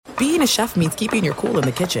being a chef means keeping your cool in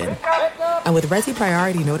the kitchen. And with Resi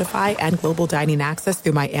Priority Notify and Global Dining Access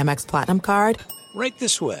through my Amex Platinum card, Right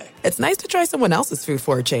this way. it's nice to try someone else's food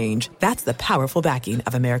for a change. That's the powerful backing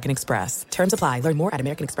of American Express. Terms apply. Learn more at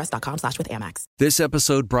americanexpress.com/withAmex. This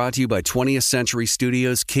episode brought to you by 20th Century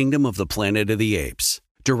Studios' Kingdom of the Planet of the Apes.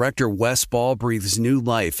 Director Wes Ball breathes new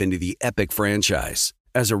life into the epic franchise.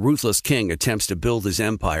 As a ruthless king attempts to build his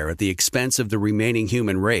empire at the expense of the remaining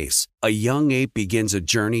human race, a young ape begins a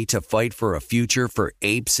journey to fight for a future for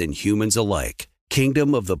apes and humans alike.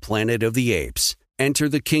 Kingdom of the Planet of the Apes. Enter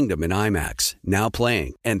the kingdom in IMAX, now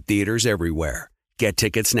playing, and theaters everywhere. Get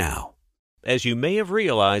tickets now. As you may have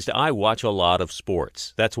realized, I watch a lot of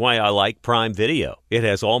sports. That's why I like Prime Video. It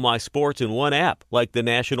has all my sports in one app, like the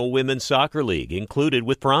National Women's Soccer League, included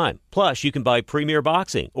with Prime. Plus, you can buy Premier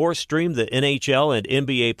Boxing or stream the NHL and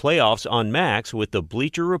NBA playoffs on Max with the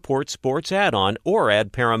Bleacher Report Sports add-on, or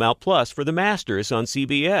add Paramount Plus for the Masters on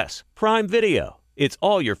CBS. Prime Video. It's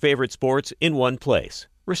all your favorite sports in one place.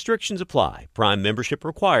 Restrictions apply. Prime membership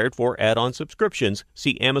required for add-on subscriptions.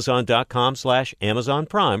 See Amazon.com/Amazon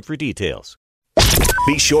Prime for details.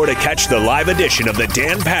 Be sure to catch the live edition of the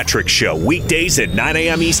Dan Patrick Show weekdays at 9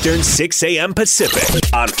 a.m. Eastern, 6 a.m.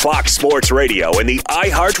 Pacific on Fox Sports Radio and the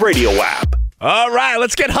iHeartRadio app. All right,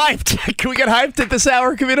 let's get hyped. Can we get hyped at this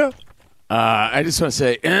hour, Camino? I just want to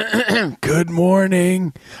say, good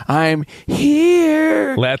morning. I'm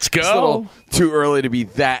here. Let's go. It's a little too early to be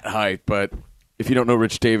that hyped, but if you don't know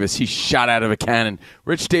Rich Davis, he's shot out of a cannon.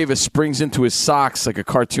 Rich Davis springs into his socks like a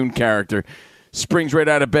cartoon character, springs right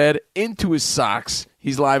out of bed into his socks.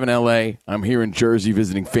 He's live in L.A. I'm here in Jersey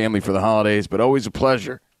visiting family for the holidays, but always a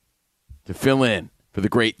pleasure to fill in for the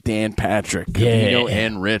great Dan Patrick, Camino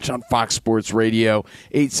and Rich on Fox Sports Radio,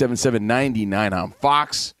 877-99 on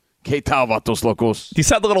Fox. ¿Qué tal, vatos locos? You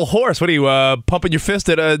sound a little hoarse. What are you, pumping your fist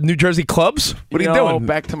at New Jersey clubs? What are you doing?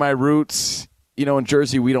 Back to my roots. You know, in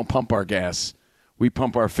Jersey, we don't pump our gas. We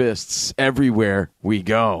pump our fists everywhere we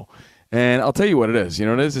go. And I'll tell you what it is. You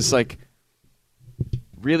know what it is? It's like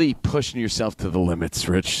really pushing yourself to the limits,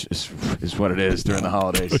 Rich, is what it is during the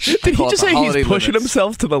holidays. Did he just say he's pushing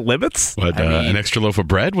himself to the limits? What, an extra loaf of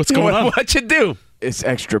bread? What's going on? What'd you do? It's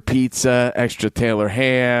extra pizza, extra Taylor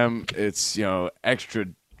ham. It's, extra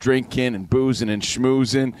drinking and boozing and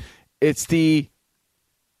schmoozing. It's the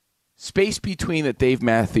space between that Dave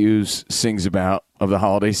Matthews sings about of the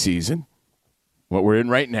holiday season. What we're in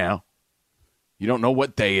right now. You don't know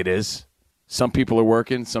what day it is. Some people are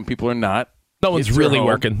working. Some people are not. No one's really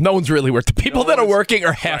working. No one's really working. The people that are working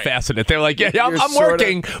are half-assing it. They're like, yeah, I'm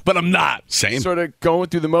working, but I'm not. Same. Sort of going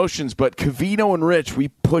through the motions. But Covino and Rich, we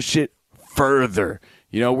push it further.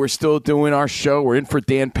 We're still doing our show. We're in for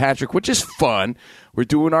Dan Patrick, which is fun. We're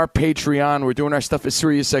doing our Patreon. We're doing our stuff at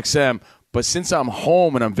SiriusXM. But since I'm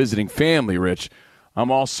home and I'm visiting family, Rich,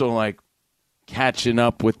 I'm also like catching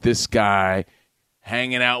up with this guy,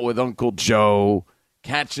 hanging out with Uncle Joe,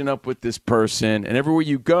 catching up with this person, and everywhere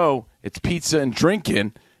you go, it's pizza and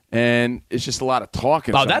drinking, and it's just a lot of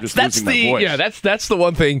talking. Oh, that's the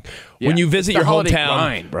one thing when you visit your hometown,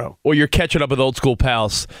 grind, bro, or you're catching up with old school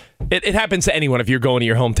pals. It happens to anyone if you're going to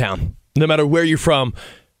your hometown, no matter where you're from.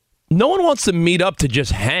 No one wants to meet up to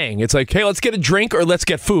just hang. It's like, hey, let's get a drink or let's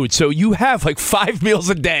get food. So you have like 5 meals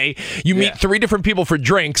a day. You meet 3 different people for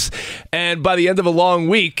drinks, and by the end of a long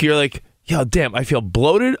week, you're like, yo, damn, I feel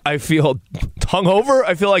bloated. I feel hungover.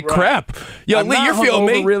 I feel like crap. Yo, Lee, you're feeling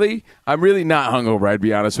me? Really? I'm really not hungover, I'd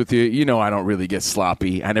be honest with you. I don't really get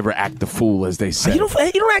sloppy. I never act the fool, as they say. You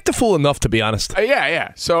don't act a fool enough, to be honest.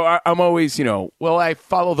 Yeah. So I'm always, I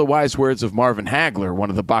follow the wise words of Marvin Hagler, one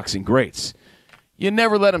of the boxing greats. You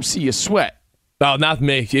never let him see you sweat. Oh, not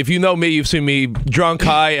me. If you know me, you've seen me drunk,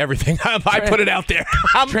 high, everything. I put it out there.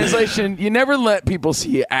 Translation, you never let people see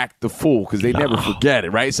you act the fool because they never forget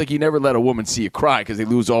it, right? It's like you never let a woman see you cry because they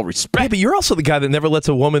lose all respect. Yeah, but you're also the guy that never lets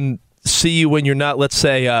a woman see you when you're not, let's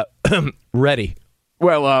say, ready.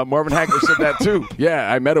 Well, Marvin Hagler said that too.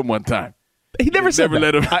 Yeah, I met him one time. He never said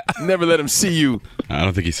that. Never let him see you. I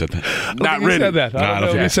don't think he said that. Not ready. He said that. I don't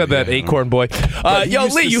know if he said that, Acorn Boy. Yo,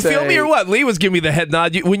 Lee, you feel me or what? Lee was giving me the head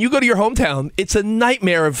nod. When you go to your hometown, it's a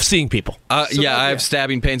nightmare of seeing people. I have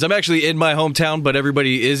stabbing pains. I'm actually in my hometown, but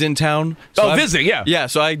everybody is in town. So visiting, yeah. Yeah,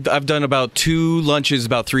 so I've done about 2 lunches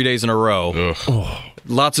about 3 days in a row.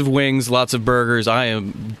 Lots of wings, lots of burgers. I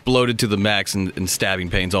am bloated to the max and stabbing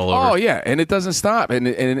pains all over. Oh, yeah, and it doesn't stop, and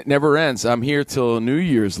it never ends. I'm here till New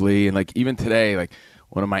Year's, Lee, and like even today, like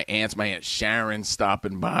one of my aunts, my Aunt Sharon,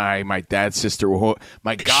 stopping by, my dad's sister,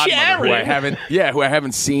 my godmother, who I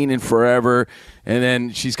haven't seen in forever, and then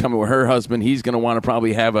she's coming with her husband. He's going to want to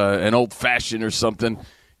probably have an old-fashioned or something.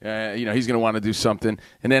 He's going to want to do something.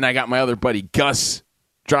 And then I got my other buddy, Gus,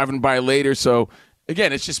 driving by later. So,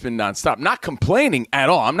 again, it's just been nonstop. Not complaining at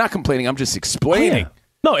all. I'm not complaining. I'm just explaining. Oh, yeah.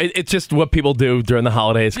 No, it's just what people do during the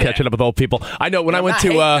holidays, catching up with old people. I know when I went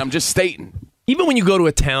to... I'm just stating. Even when you go to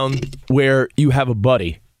a town where you have a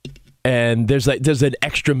buddy and there's an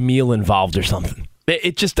extra meal involved or something.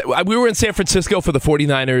 We were in San Francisco for the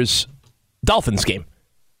 49ers Dolphins game,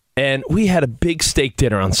 and we had a big steak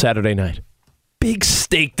dinner on Saturday night. Big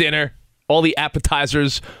steak dinner, all the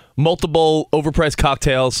appetizers, multiple overpriced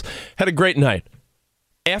cocktails. Had a great night.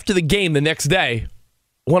 After the game the next day,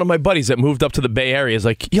 one of my buddies that moved up to the Bay Area is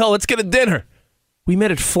like, yo, let's get a dinner. We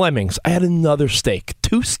met at Fleming's. I had another steak.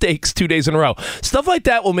 2 steaks 2 days in a row. Stuff like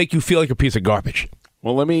that will make you feel like a piece of garbage.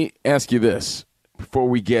 Well, let me ask you this before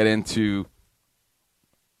we get into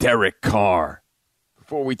Derek Carr,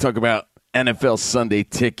 before we talk about NFL Sunday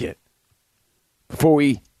Ticket, before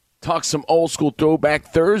we talk some old school Throwback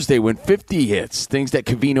Thursday when 50 hits, things that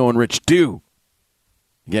Covino and Rich do.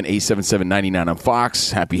 Again, 877-99 on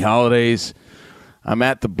Fox. Happy holidays. I'm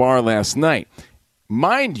at the bar last night.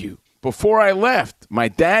 Mind you, before I left, my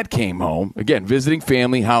dad came home. Again, visiting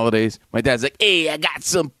family, holidays. My dad's like, hey, I got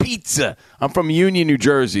some pizza. I'm from Union, New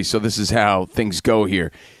Jersey, so this is how things go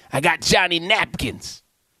here. I got Johnny Napkins.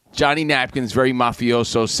 Johnny Napkins, very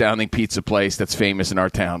mafioso-sounding pizza place that's famous in our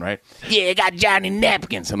town, right? Yeah, I got Johnny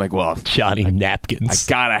Napkins. I'm like, well, Johnny Napkins.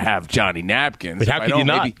 I gotta have Johnny Napkins. But how could you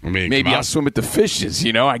not? Maybe I'll swim with the fishes,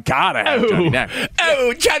 you know? I gotta have Johnny Napkins.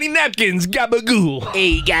 Oh, Johnny Napkins, gabagool. Hey,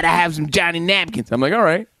 you gotta have some Johnny Napkins. I'm like, all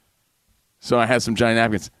right. So I had some Johnny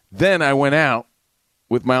Napkins. Then I went out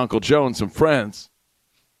with my Uncle Joe and some friends,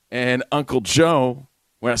 and Uncle Joe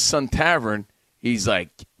went to Sun Tavern. He's like,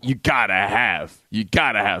 you gotta have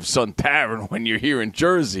Sun Tavern when you're here in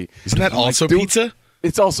Jersey. Isn't that also pizza?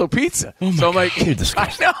 It's also pizza. Oh so I'm like,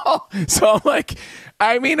 I know. So I'm like,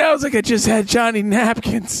 I was like, I just had Johnny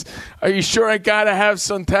Napkins. Are you sure I gotta have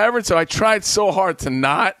Sun Tavern? So I tried so hard to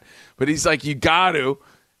not, but he's like, you got to.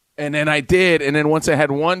 And then I did. And then once I had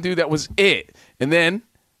one, dude, that was it. And then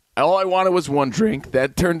all I wanted was one drink.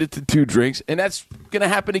 That turned into 2 drinks. And that's going to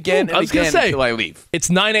happen again and again until I leave.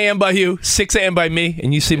 It's 9 a.m. by you, 6 a.m. by me,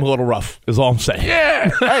 and you seem a little rough, is all I'm saying.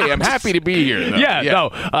 Yeah. Hey, I'm happy to be here, though.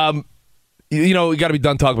 No. We got to be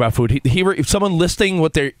done talking about food. If someone listing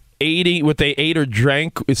what they ate or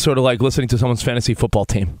drank, it's sort of like listening to someone's fantasy football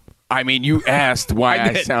team. I mean, you asked why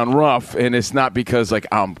I sound rough, and it's not because like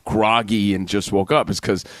I'm groggy and just woke up. It's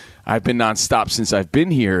because I've been nonstop since I've been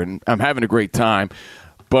here, and I'm having a great time.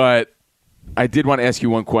 But I did want to ask you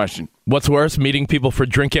one question. What's worse, meeting people for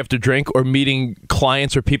drink after drink or meeting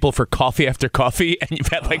clients or people for coffee after coffee, and you've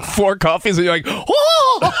had like 4 coffees and you're like,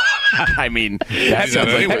 oh! I mean, that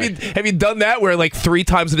sounds like have you done that where like 3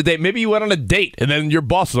 times in a day, maybe you went on a date and then your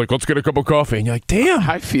boss is like, let's get a cup of coffee. And you're like, damn.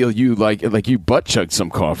 I feel you like you butt chugged some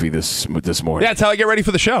coffee this morning. Yeah, that's how I get ready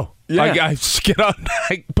for the show. Yeah. I get on,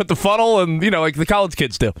 I put the funnel and, like the college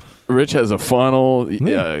kids do. Rich has a funnel,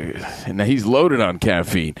 and he's loaded on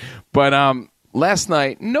caffeine. But last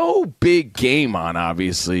night, no big game on,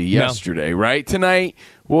 obviously, yesterday, right? Tonight,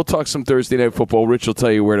 we'll talk some Thursday Night Football. Rich will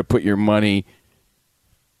tell you where to put your money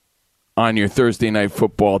on your Thursday Night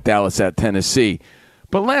Football, Dallas at Tennessee.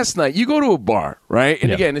 But last night, you go to a bar, right?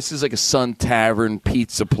 And again, this is like a Sun Tavern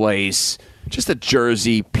pizza place, just a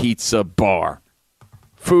Jersey pizza bar.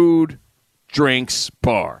 Food, drinks,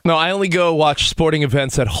 bar. No, I only go watch sporting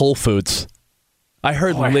events at Whole Foods. I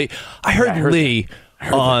heard Lee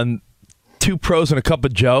on Two Pros and a Cup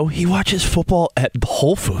of Joe. He watches football at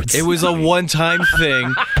Whole Foods. It was a one-time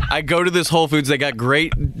thing. I go to this Whole Foods. They got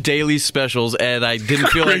great daily specials, and I didn't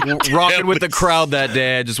feel like rocking with the crowd that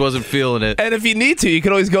day. I just wasn't feeling it. And if you need to, you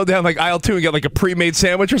can always go down like aisle 2 and get like a pre-made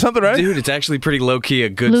sandwich or something, right? Dude, it's actually pretty low-key a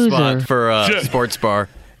good spot for a sports bar.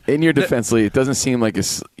 In your defense, Lee, it doesn't seem like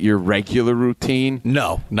it's your regular routine.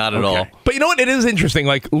 No, not at all. But you know what? It is interesting.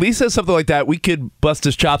 Like, Lee says something like that. We could bust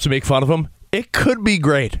his chops and make fun of him. It could be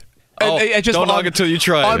great. Don't knock it until you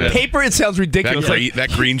try it. On paper, it sounds ridiculous. That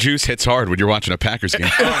green juice hits hard when you're watching a Packers game.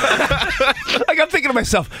 Like, I'm thinking to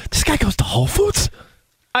myself, this guy goes to Whole Foods?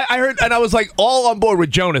 I heard, and I was like all on board with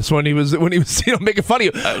Jonas when he was making fun of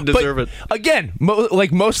you. I deserve it. Again,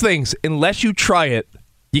 like most things, unless you try it,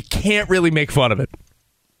 you can't really make fun of it.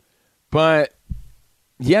 But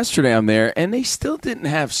yesterday I'm there, and they still didn't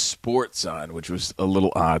have sports on, which was a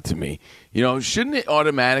little odd to me. Shouldn't it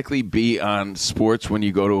automatically be on sports when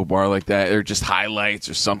you go to a bar like that, or just highlights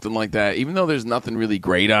or something like that, even though there's nothing really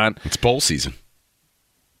great on? It's bowl season.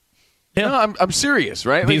 Yeah, no, I'm serious,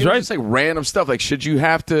 right? He's right. It's like random stuff. Like, should you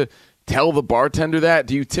have to tell the bartender that?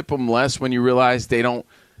 Do you tip them less when you realize they don't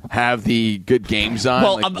have the good games on?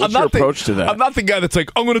 Well, Like, what's your approach to that? I'm not the guy that's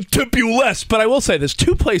like, I'm going to tip you less, but I will say there's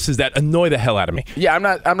two places that annoy the hell out of me. Yeah,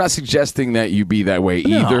 I'm not suggesting that you be that way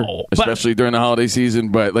either, especially during the holiday season,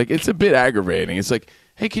 but like it's a bit aggravating. It's like,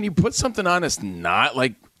 hey, can you put something on that's not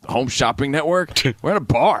like Home Shopping Network? We're at a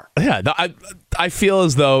bar. Yeah, I feel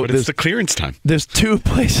as though But it's the clearance time. There's two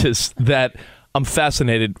places that I'm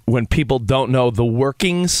fascinated when people don't know the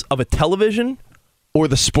workings of a television or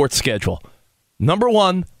the sports schedule. Number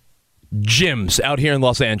one, gyms out here in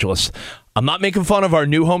Los Angeles. I'm not making fun of our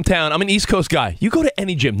new hometown. I'm an East Coast guy. You go to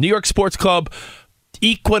any gym, New York Sports Club,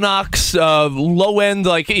 Equinox, low end,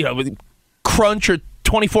 like, Crunch or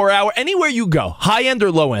 24-hour, anywhere you go, high end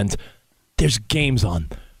or low end, there's games on.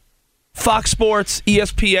 Fox Sports,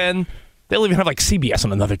 ESPN, they'll even have like CBS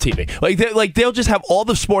on another TV. They'll just have all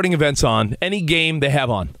the sporting events on, any game they have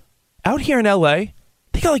on. Out here in LA,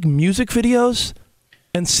 they got like music videos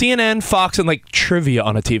and CNN, Fox, and like trivia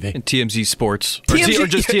on a TV. And TMZ Sports. Or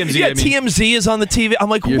just TMZ. Yeah, TMZ is on the TV. I'm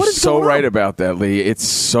like, You're what is so going on? right about that, Lee. It's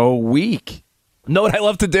so weak. Know what I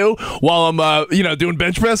love to do while I'm doing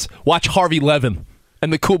bench press? Watch Harvey Levin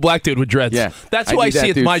and the cool black dude with dreads. Yeah, that's who I see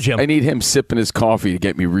at my gym. I need him sipping his coffee to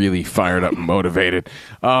get me really fired up and motivated.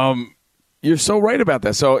 You're so right about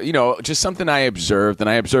that. So, just something I observed, and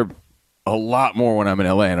I observe a lot more when I'm in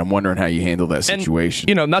LA, and I'm wondering how you handle that situation.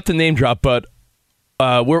 And, not to name drop, but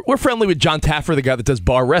we're friendly with John Taffer, the guy that does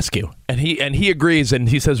Bar Rescue, and he agrees, and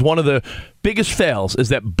he says one of the biggest fails is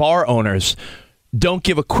that bar owners don't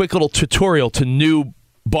give a quick little tutorial to new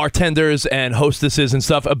bartenders and hostesses and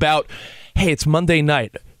stuff about, hey, it's Monday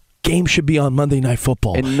night. Game should be on Monday Night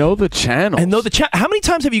Football. And know the channel. How many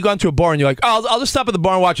times have you gone to a bar and you're like, oh, I'll just stop at the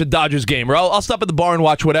bar and watch a Dodgers game, or I'll stop at the bar and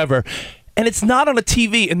watch whatever, and it's not on a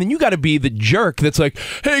TV, and then you got to be the jerk that's like,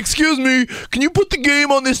 hey, excuse me, can you put the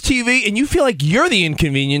game on this TV? And you feel like you're the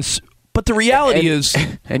inconvenience, but the reality is...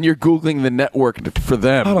 And you're Googling the network for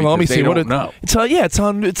them. I don't know, let me see. No. It's on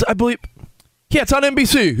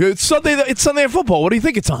NBC. It's Sunday Night Football. What do you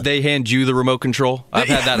think it's on? They hand you the remote control. I've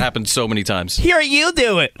had that happen so many times. Here, you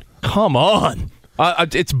do it. Come on.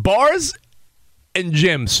 It's bars and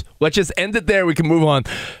gyms. Let's just end it there. We can move on.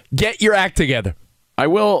 Get your act together. I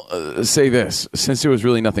will say this. Since there was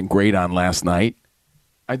really nothing great on last night,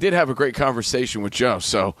 I did have a great conversation with Joe.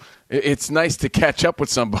 So it's nice to catch up with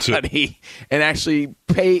somebody and actually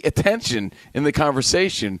pay attention in the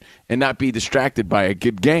conversation and not be distracted by a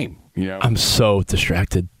good game. I'm so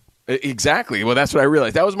distracted. Exactly. Well, that's what I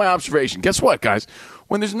realized. That was my observation. Guess what, guys?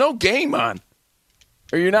 When there's no game on,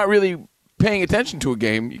 or you're not really paying attention to a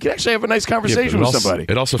game, you can actually have a nice conversation with somebody.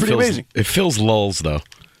 It also Pretty amazing. It fills lulls, though.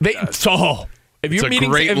 If you're It's a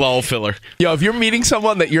great lull filler. If you're meeting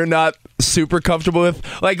someone that you're not super comfortable with,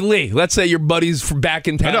 like Lee, let's say your buddy's from back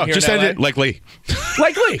in town. Just in LA. end it like Lee.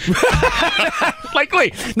 Like Lee. Like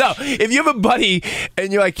Lee. No, if you have a buddy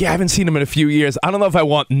and you're like, I haven't seen him in a few years, I don't know if I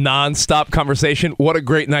want nonstop conversation. What a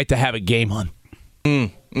great night to have a game on.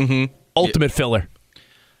 Ultimate filler.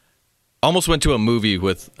 Almost went to a movie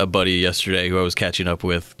with a buddy yesterday who I was catching up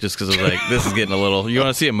with just because I was like, this is getting a little... You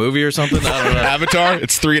want to see a movie or something? I don't know. Avatar?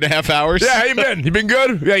 It's 3.5 hours? Yeah, how you been? You been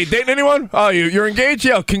good? Yeah, you dating anyone? Oh, you're engaged?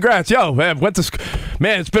 Yo, congrats. Yo, man,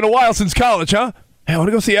 man, it's been a while since college, huh? Hey, want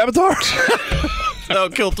to go see Avatar? That'll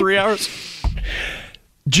kill 3 hours.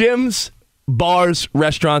 Gyms, bars,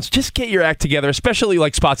 restaurants, just get your act together, especially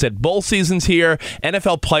like Spot said, bowl season's here,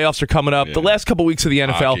 NFL playoffs are coming up, the last couple weeks of the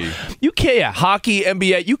NFL. Hockey. You can't, hockey,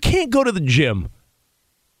 NBA, you can't go to the gym.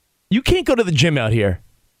 You can't go to the gym out here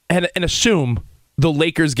and assume the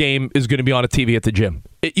Lakers game is going to be on a TV at the gym.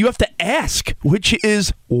 You have to ask, which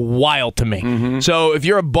is wild to me. So if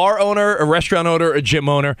you're a bar owner, a restaurant owner, a gym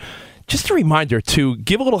owner, just a reminder to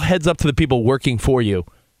give a little heads up to the people working for you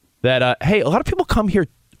that, hey, a lot of people come here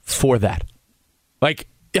for that. Like,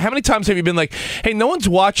 how many times have you been like, hey, no one's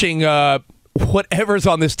watching whatever's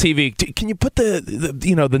on this TV. Can you put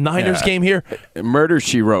the Niners game here? Murder,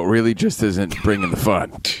 She Wrote really just isn't bringing the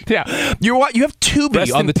fun. Yeah. You have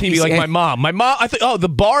Tubi on the TV like my mom. My mom, the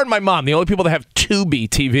bar and my mom, the only people that have Tubi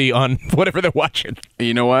TV on whatever they're watching.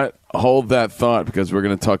 You know what? Hold that thought because we're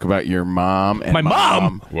going to talk about your mom and my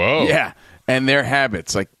mom. Whoa. Yeah. And their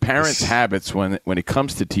habits, like parents' habits when it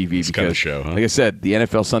comes to TV. Because, kind of show, huh? Like I said, the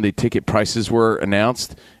NFL Sunday ticket prices were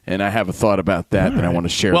announced, and I have a thought about that I want to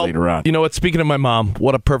share later on. You know what? Speaking of my mom,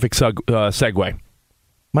 what a perfect segue.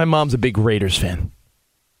 My mom's a big Raiders fan.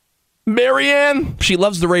 Marianne, she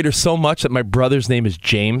loves the Raiders so much that my brother's name is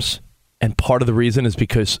James, and part of the reason is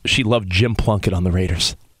because she loved Jim Plunkett on the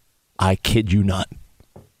Raiders. I kid you not.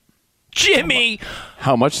 Jimmy!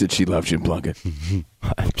 How much did she love Jim Plunkett?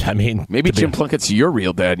 I mean... Maybe Jim Plunkett's your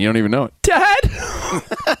real dad and you don't even know it.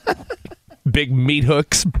 Dad! big meat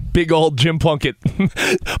hooks, big old Jim Plunkett.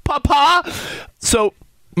 Papa! So,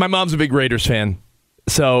 my mom's a big Raiders fan.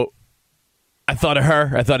 So, I thought of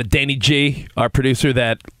her. I thought of Danny G, our producer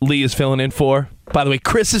that Lee is filling in for. By the way,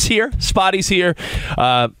 Chris is here. Spotty's here.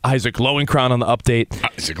 Isaac Lowenkron on the update.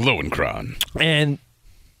 Isaac Lowenkron. And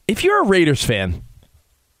if you're a Raiders fan,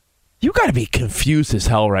 you got to be confused as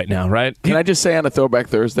hell right now, right? Can I just say on a Throwback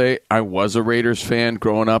Thursday, I was a Raiders fan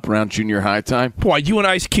growing up around junior high time. Why, you and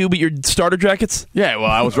Ice Cube at your starter jackets? Yeah,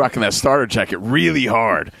 well, I was rocking that starter jacket really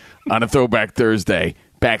hard on a Throwback Thursday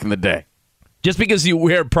back in the day. Just because you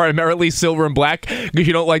wear primarily silver and black, because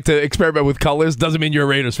you don't like to experiment with colors, doesn't mean you're a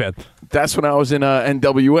Raiders fan. That's when I was in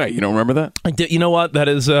NWA. You don't remember that? You know what? That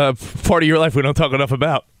is part of your life we don't talk enough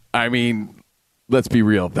about. I mean, let's be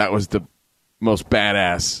real. That was the most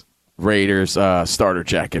badass Raiders starter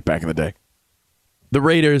jacket back in the day. The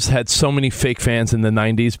Raiders had so many fake fans in the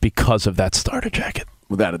 90s because of that starter jacket.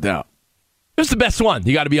 Without a doubt. It was the best one.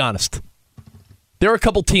 You got to be honest. There are a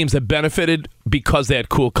couple teams that benefited because they had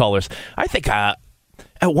cool colors. I think at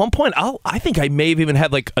one point, I think I may have even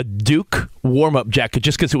had like a Duke warm-up jacket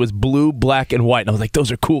just because it was blue, black, and white. And I was like,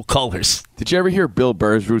 those are cool colors. Did you ever hear Bill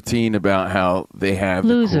Burr's routine about how they have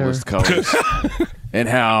the coolest colors? And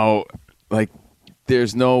how, like,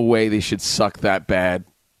 there's no way they should suck that bad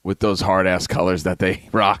with those hard-ass colors that they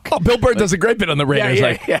rock. Oh, Bill Burr does a great bit on the Raiders.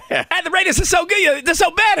 Yeah. Hey, the Raiders are so good. They're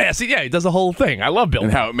so badass. Yeah, he does the whole thing. I love Bill.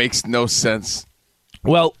 And how it makes no sense.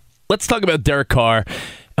 Well, let's talk about Derek Carr,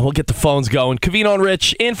 and we'll get the phones going. Covino and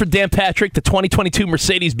Rich, in for Dan Patrick. The 2022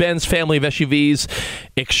 Mercedes-Benz family of SUVs.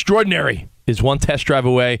 Extraordinary is one test drive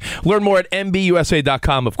away. Learn more at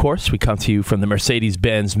MBUSA.com, of course. We come to you from the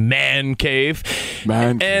Mercedes-Benz Man Cave.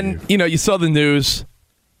 And, you know, you saw the news.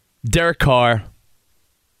 Derek Carr,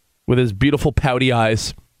 with his beautiful pouty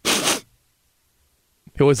eyes.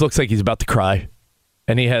 He always looks like he's about to cry.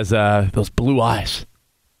 And he has those blue eyes.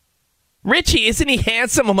 Richie, isn't he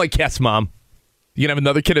handsome? I'm like, yes, Mom. You gonna have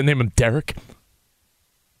another kid and name him Derek?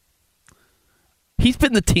 He's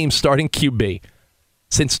been the team's starting QB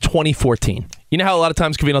since 2014. You know how a lot of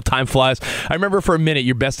times, Covino, time flies? I remember for a minute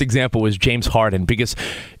your best example was James Harden because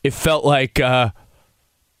it felt like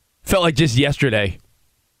just yesterday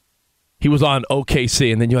he was on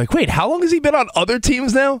OKC, and then you're like, wait, how long has he been on other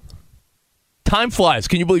teams now? Time flies.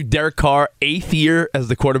 Can you believe Derek Carr, 8th year as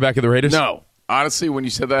the quarterback of the Raiders? No. Honestly, when you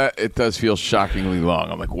said that, it does feel shockingly long.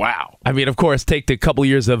 I'm like, wow. I mean, of course, take the couple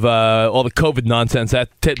years of all the COVID nonsense,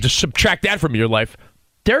 just subtract that from your life.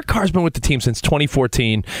 Derek Carr's been with the team since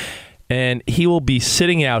 2014, and he will be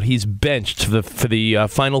sitting out. He's benched for the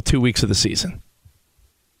final 2 weeks of the season.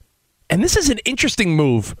 And this is an interesting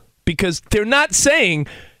move because they're not saying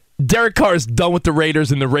Derek Carr is done with the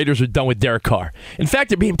Raiders and the Raiders are done with Derek Carr. In fact,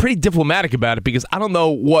 they're being pretty diplomatic about it because I don't know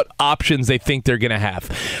what options they think they're going to have.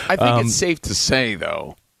 I think it's safe to say,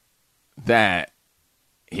 though, that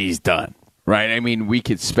he's done, right? I mean, we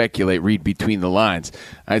could speculate, read between the lines.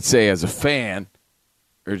 I'd say as a fan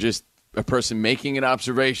or just a person making an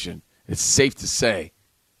observation, it's safe to say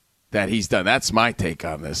that he's done. That's my take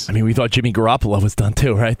on this. I mean, we thought Jimmy Garoppolo was done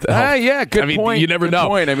too, right? Yeah, good point. You never know.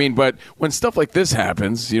 Point. I mean, but when stuff like this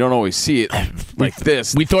happens, you don't always see it like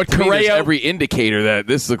this. We thought Correa, every indicator that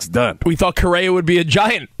this looks done. We thought Correa would be a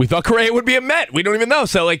Giant. We thought Correa would be a Met. We don't even know.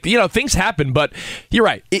 So, things happen. But you're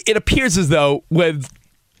right. It appears as though when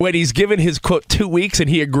he's given his, quote, 2 weeks and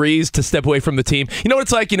he agrees to step away from the team, you know what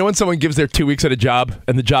it's like? You know when someone gives their 2 weeks at a job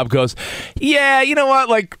and the job goes, yeah, you know what?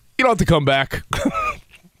 Like, you don't have to come back.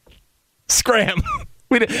 Scram.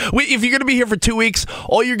 If you're going to be here for 2 weeks,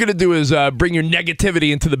 all you're going to do is bring your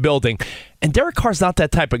negativity into the building. And Derek Carr's not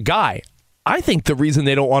that type of guy. I think the reason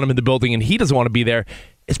they don't want him in the building and he doesn't want to be there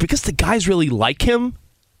is because the guys really like him.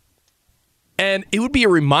 And it would be a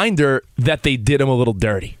reminder that they did him a little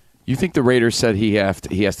dirty. You think the Raiders said he has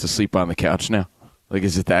to sleep on the couch now? Like,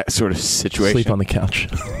 is it that sort of situation? Sleep on the couch.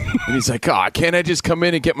 And he's like, can't I just come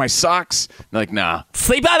in and get my socks? And like, nah.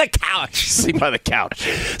 Sleep on the couch. Sleep on the couch.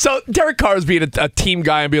 So Derek Carr is being a team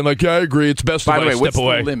guy and being like, yeah, I agree. It's best if I step away. By the way, what's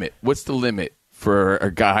the limit? What's the limit for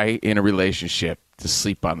a guy in a relationship to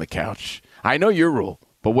sleep on the couch? I know your rule,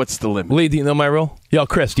 but what's the limit? Lee, do you know my rule? Yo,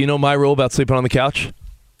 Chris, do you know my rule about sleeping on the couch?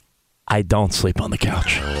 I don't sleep on the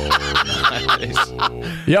couch.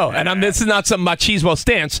 Yo, and this is not some machismo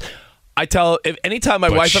stance. I tell anytime my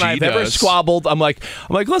wife and I have ever squabbled, I'm like,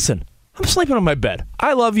 listen, I'm sleeping on my bed.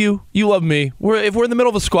 I love you. You love me. If we're in the middle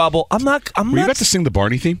of a squabble, I'm not. Were you about to sing the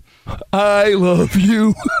Barney theme? I love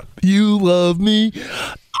you. You love me.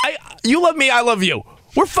 You love me. I love you.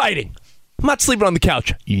 We're fighting. I'm not sleeping on the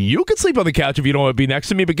couch. You can sleep on the couch if you don't want to be next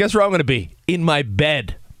to me, but guess where I'm going to be? In my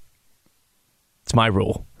bed. It's my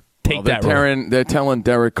rule. take that role. They're telling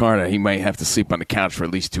Derek Carr that he might have to sleep on the couch for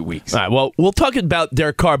at least 2 weeks. All right, well, we'll talk about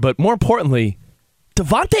Derek Carr, but more importantly,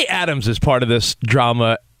 Davante Adams is part of this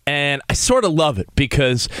drama, and I sort of love it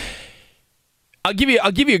because I'll give you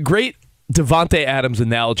a great Davante Adams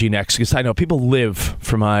analogy next because I know people live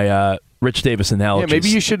for my Rich Davis analogies. Yeah, maybe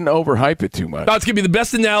you shouldn't overhype it too much. No, it's going to be the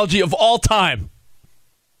best analogy of all time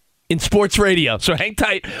in sports radio. So hang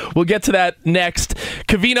tight. We'll get to that next.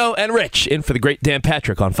 Covino and Rich in for the great Dan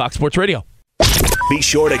Patrick on Fox Sports Radio. Be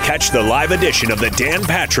sure to catch the live edition of the Dan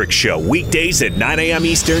Patrick Show weekdays at 9 a.m.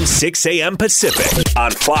 Eastern, 6 a.m. Pacific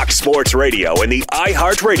on Fox Sports Radio and the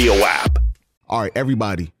iHeartRadio app. All right,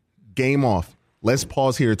 everybody, game off. Let's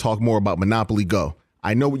pause here to talk more about Monopoly Go.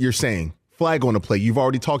 I know what you're saying. Flag on the play. You've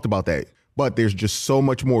already talked about that. But there's just so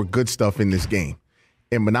much more good stuff in this game.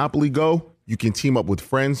 In Monopoly Go, you can team up with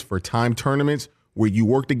friends for time tournaments where you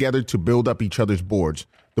work together to build up each other's boards.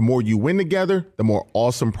 The more you win together, the more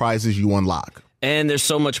awesome prizes you unlock. And there's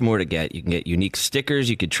so much more to get. You can get unique stickers.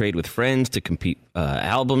 You could trade with friends to compete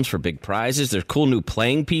albums for big prizes. There's cool new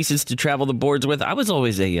playing pieces to travel the boards with. I was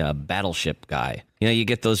always a battleship guy. You know, you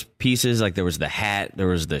get those pieces, like there was the hat, there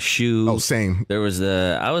was the shoe. Oh, same. I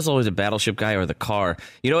was always a battleship guy or the car.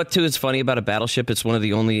 You know what, too, is funny about a battleship? It's one of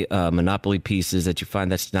the only Monopoly pieces that you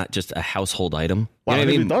find that's not just a household item. Wow, You know I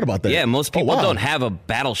never even thought about that. Yeah, most people wow. don't have a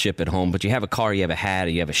battleship at home, but you have a car, you have a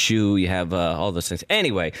hat, you have a shoe, you have all those things.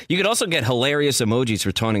 Anyway, you could also get hilarious emojis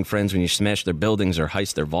for taunting friends when you smash their buildings or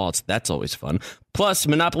heist their vaults. That's always fun. Plus,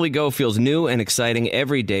 Monopoly Go feels new and exciting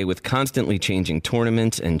every day with constantly changing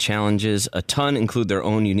tournaments and challenges. A ton include their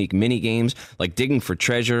own unique mini games like digging for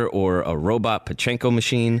treasure or a robot Pachinko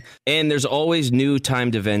machine. And there's always new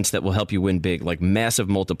timed events that will help you win big, like massive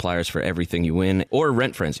multipliers for everything you win or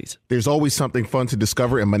rent frenzies. There's always something fun to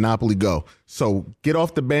discover in Monopoly Go. So get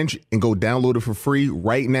off the bench and go download it for free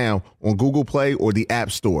right now on Google Play or the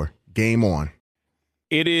App Store. Game on.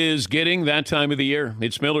 It is getting that time of the year.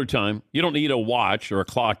 It's Miller time. You don't need a watch or a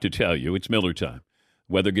clock to tell you. It's Miller time.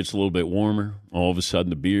 Weather gets a little bit warmer. All of a sudden,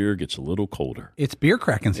 the beer gets a little colder. It's beer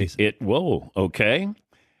cracking season. Whoa, okay.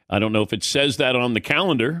 I don't know if it says that on the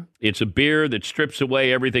calendar. It's a beer that strips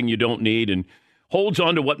away everything you don't need and holds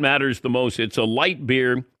on to what matters the most. It's a light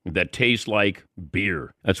beer that tastes like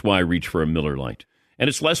beer. That's why I reach for a Miller Lite. And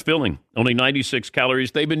it's less filling, only 96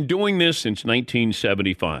 calories. They've been doing this since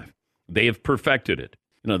 1975. They have perfected it.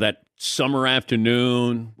 You know, that summer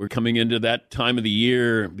afternoon, we're coming into that time of the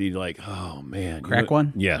year, be like, oh, man. Crack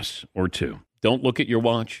one? Yes, or two. Don't look at your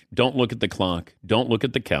watch. Don't look at the clock. Don't look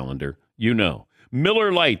at the calendar. You know.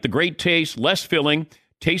 Miller Lite, the great taste, less filling,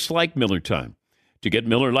 tastes like Miller time. To get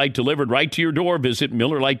Miller Lite delivered right to your door, visit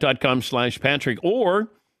MillerLite.com/Patrick, or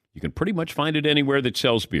you can pretty much find it anywhere that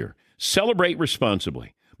sells beer. Celebrate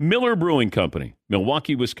responsibly. Miller Brewing Company,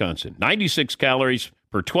 Milwaukee, Wisconsin. 96 calories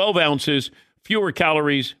per 12 ounces. Fewer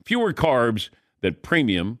calories, fewer carbs than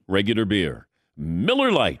premium regular beer.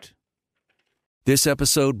 Miller Lite. This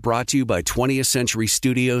episode brought to you by 20th Century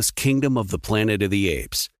Studios' Kingdom of the Planet of the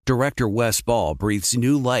Apes. Director Wes Ball breathes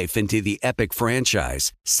new life into the epic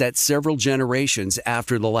franchise, set several generations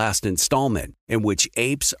after the last installment, in which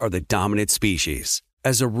apes are the dominant species.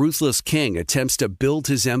 As a ruthless king attempts to build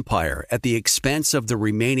his empire at the expense of the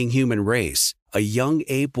remaining human race, a young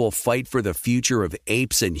ape will fight for the future of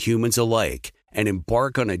apes and humans alike and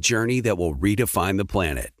embark on a journey that will redefine the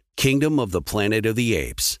planet. Kingdom of the Planet of the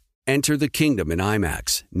Apes. Enter the kingdom in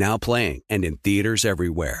IMAX, now playing and in theaters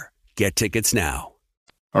everywhere. Get tickets now.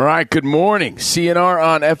 All right, good morning. CNR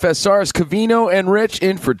on FSR's Covino and Rich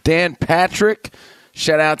in for Dan Patrick.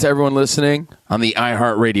 Shout out to everyone listening on the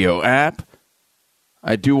iHeartRadio app.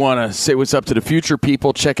 I do want to say what's up to the future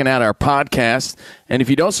people checking out our podcast. And if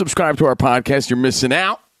you don't subscribe to our podcast, you're missing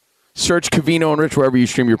out. Search Covino and Rich wherever you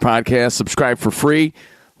stream your podcast. Subscribe for free.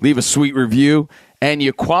 Leave a sweet review. And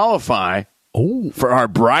you qualify for our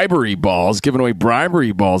bribery balls, giving away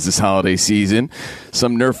bribery balls this holiday season.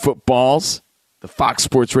 Some Nerf footballs. The Fox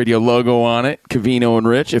Sports Radio logo on it, Covino and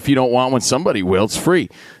Rich. If you don't want one, somebody will. It's free.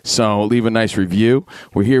 So leave a nice review.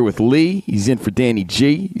 We're here with Lee. He's in for Danny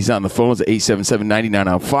G. He's on the phones at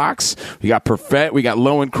 877-99 on Fox. We got Perfett, we got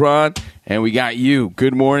Lowenkron, and we got you.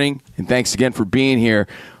 Good morning, and thanks again for being here.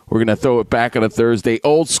 We're going to throw it back on a Thursday.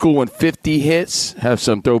 Old school when 50 hits. Have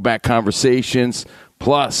some throwback conversations,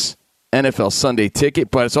 plus NFL Sunday ticket.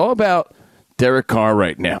 But it's all about Derek Carr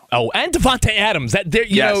right now. Oh, and Davante Adams.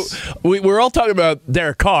 Yes. We're all talking about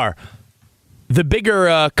Derek Carr. The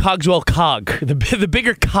bigger Cogswell cog, the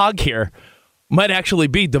bigger cog here might actually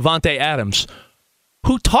be Davante Adams,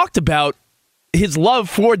 who talked about his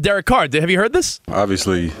love for Derek Carr. Have you heard this?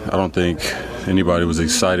 Obviously, I don't think anybody was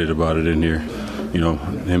excited about it in here.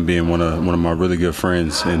 him being one of my really good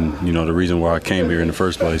friends, and the reason why I came here in the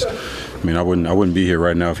first place. I mean, I wouldn't be here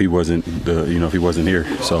right now if he wasn't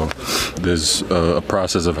here. So there's a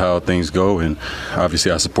process of how things go, and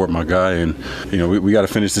obviously I support my guy, and we got to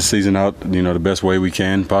finish the season out the best way we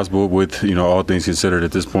can possible with all things considered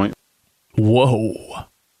at this point. Whoa,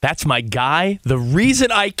 that's my guy. The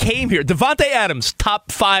reason I came here, Davante Adams,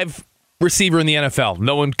 top 5 receiver in the NFL.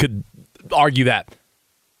 No one could argue that.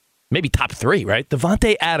 Maybe top 3, right?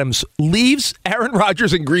 Davante Adams leaves Aaron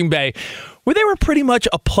Rodgers in Green Bay, where they were pretty much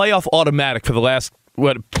a playoff automatic for the last,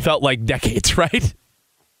 what felt like decades, right?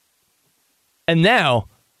 And now,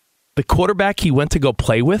 the quarterback he went to go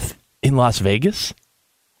play with in Las Vegas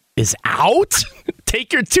is out?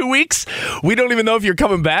 Take your 2 weeks? We don't even know if you're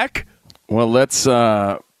coming back? Well, let's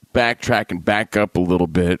backtrack and back up a little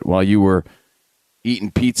bit. While you were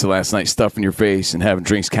eating pizza last night, stuffing your face, and having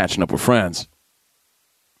drinks, catching up with friends,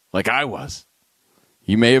 like I was.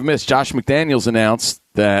 You may have missed. Josh McDaniels announced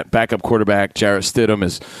that backup quarterback Jarrett Stidham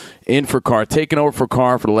is in for Carr, taking over for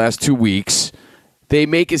Carr for the last 2 weeks. They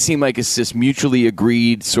make it seem like it's this mutually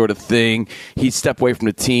agreed sort of thing. He'd step away from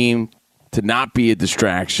the team to not be a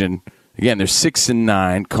distraction. Again, they're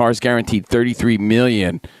 6-9. Carr's guaranteed $33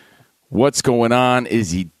 million. What's going on?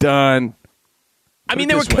 Is he done? I mean,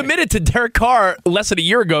 they were committed to Derek Carr less than a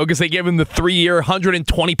year ago because they gave him the 3-year,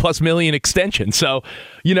 $120+ million extension. So,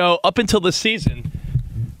 up until this season,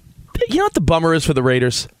 you know what the bummer is for the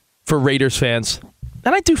Raiders, for Raiders fans?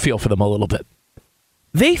 And I do feel for them a little bit.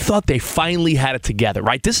 They thought they finally had it together,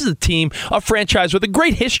 right? This is a team, a franchise with a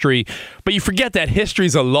great history, but you forget that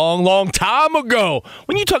history's a long, long time ago.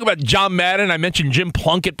 When you talk about John Madden, I mentioned Jim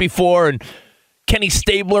Plunkett before, and Kenny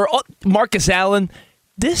Stabler, Marcus Allen,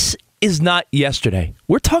 this is not yesterday.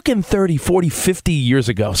 We're talking 30, 40, 50 years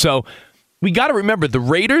ago. So we got to remember the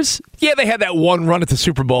Raiders, they had that one run at the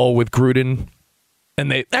Super Bowl with Gruden. And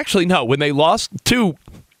when they lost to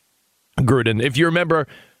Gruden, if you remember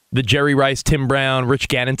the Jerry Rice, Tim Brown, Rich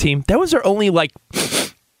Gannon team, that was their only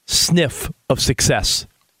sniff of success.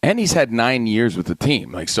 And he's had 9 years with the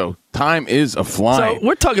team. So time is a flying. So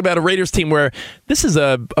we're talking about a Raiders team where this is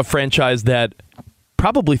a franchise that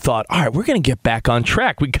probably thought, all right, we're going to get back on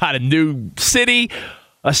track. We got a new city,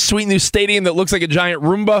 a sweet new stadium that looks like a giant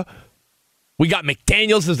Roomba. We got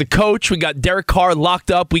McDaniels as the coach. We got Derek Carr locked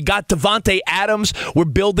up. We got Davante Adams. We're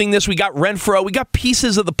building this. We got Renfro. We got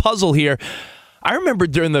pieces of the puzzle here. I remember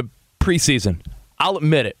during the preseason, I'll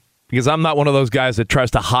admit it, because I'm not one of those guys that tries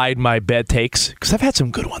to hide my bad takes, because I've had some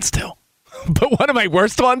good ones too. But one of my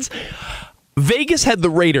worst ones, Vegas had the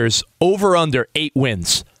Raiders over under 8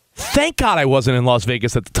 wins. Thank God I wasn't in Las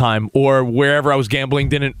Vegas at the time, or wherever I was gambling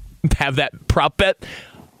didn't have that prop bet.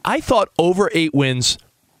 I thought over 8 wins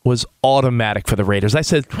was automatic for the Raiders. I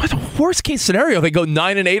said, what the worst case scenario? They go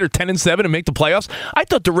 9-8 or 10-7 and make the playoffs? I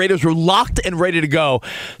thought the Raiders were locked and ready to go.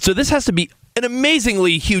 So this has to be an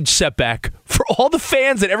amazingly huge setback for all the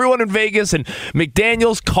fans and everyone in Vegas, and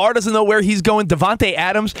McDaniels. Carr doesn't know where he's going. Davante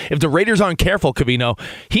Adams, if the Raiders aren't careful, Covino,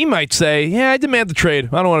 he might say, I demand the trade.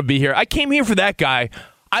 I don't want to be here. I came here for that guy.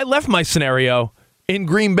 I left my scenario in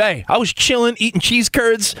Green Bay. I was chilling, eating cheese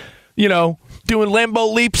curds, doing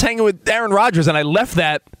Lambeau leaps, hanging with Aaron Rodgers, and I left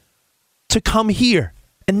that to come here.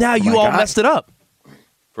 And now you all messed it up.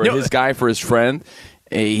 For his guy, for his friend,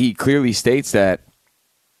 he clearly states that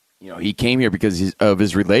he came here because of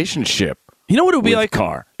his relationship. You know what it would be like?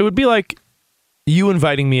 Carr. It would be like you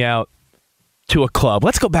inviting me out to a club.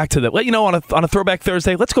 Let's go back to on a Throwback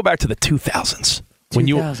Thursday, let's go back to the 2000s.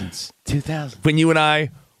 2000s. When you and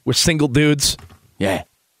I were single dudes. Yeah.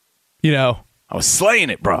 I was slaying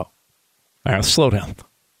it, bro. All right, slow down.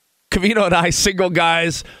 Covino and I, single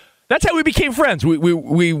guys. That's how we became friends.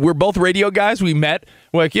 We were both radio guys. We met.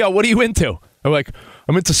 We're like, what are you into? I'm like,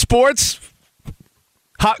 I'm into sports,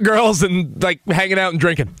 hot girls, and hanging out and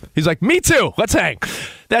drinking. He's like, me too. Let's hang.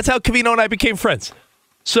 That's how Covino and I became friends.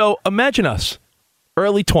 So imagine us,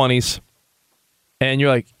 early 20s, and you're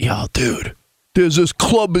like, dude, there's this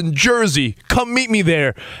club in Jersey. Come meet me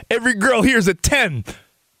there. Every girl here's at 10.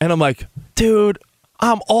 And I'm like, dude,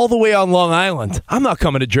 I'm all the way on Long Island. I'm not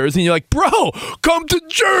coming to Jersey. And you're like, bro, come to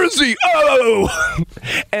Jersey. Oh.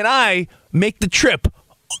 And I make the trip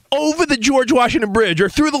over the George Washington Bridge or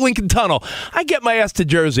through the Lincoln Tunnel. I get my ass to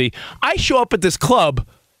Jersey. I show up at this club.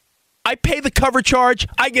 I pay the cover charge.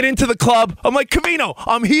 I get into the club. I'm like, Covino,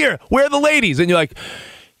 I'm here. Where are the ladies? And you're like,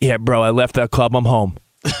 yeah, bro, I left that club. I'm home.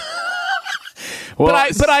 Well,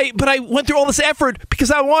 but I went through all this effort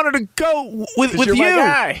because I wanted to go with you. My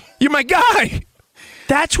guy. You're my guy.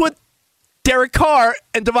 That's what Derek Carr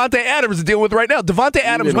and Davante Adams are dealing with right now. Davante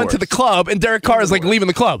Adams went to the club, and Derek Carr is leaving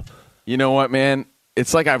the club. You know what, man?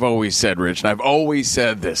 it's like I've always said, Rich, and I've always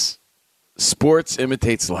said this. Sports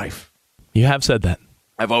imitates life. You have said that.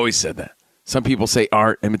 I've always said that. Some people say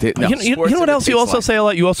art imitates. No, you know what else you also say a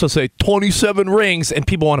lot? You also say 27 rings, and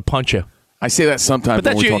people want to punch you. I say that sometimes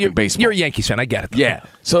when we're talking baseball. You're a Yankees fan. I get it. Yeah.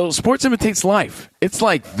 So sports imitates life. It's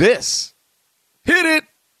like this. Hit it.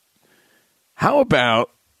 How about,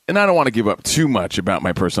 and I don't want to give up too much about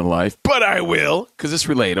my personal life, but I will because it's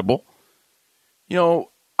relatable. You know,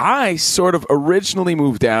 I sort of originally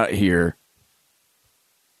moved out here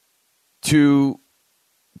to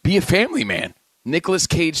be a family man, Nicolas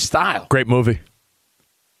Cage style. Great movie.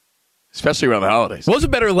 Especially around the holidays. What was a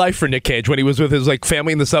better life for Nick Cage, when he was with his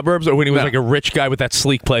family in the suburbs, or when he was like a rich guy with that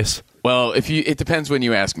sleek place? Well, it depends when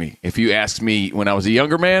you ask me. If you asked me when I was a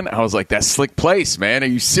younger man, I was like, that slick place, man. Are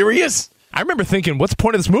you serious? I remember thinking, what's the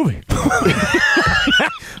point of this movie?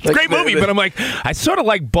 It's a great movie, but I'm like, I sort of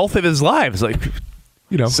like both of his lives. Like,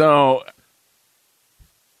 you know. So,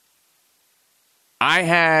 I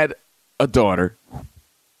had a daughter.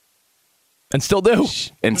 And still do.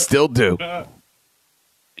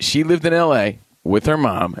 She lived in L.A. with her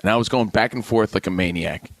mom, and I was going back and forth like a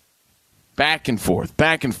maniac. Back and forth,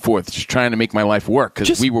 just trying to make my life work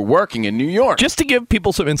because we were working in New York. Just to give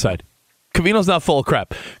people some insight, Covino's not full of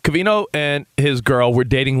crap. Covino and his girl were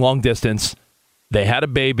dating long distance. They had a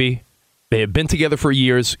baby. They had been together for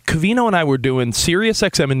years. Covino and I were doing Sirius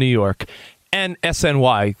XM in New York and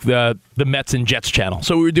SNY, the Mets and Jets channel.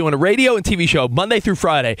 So we were doing a radio and TV show Monday through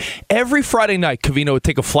Friday. Every Friday night, Covino would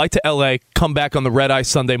take a flight to L.A., come back on the red eye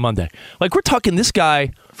Sunday, Monday. Like, we're talking this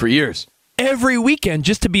guy for years. Every weekend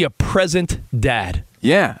just to be a present dad.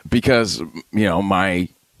 Yeah, because, you know, my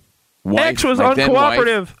wife, ex was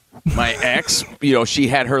uncooperative. My ex, you know, she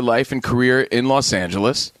had her life and career in Los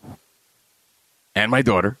Angeles, and my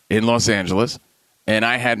daughter in Los Angeles, and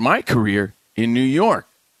I had my career in New York.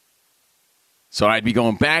 So I'd be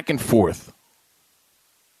going back and forth,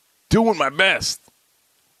 doing my best.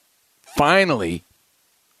 Finally,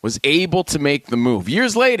 was able to make the move.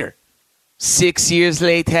 Years later, 6 years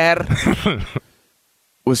later,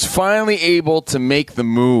 was finally able to make the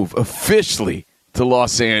move officially to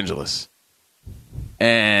Los Angeles.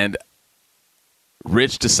 And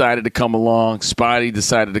Rich decided to come along. Spotty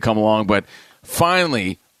decided to come along. But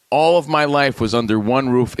finally, all of my life was under one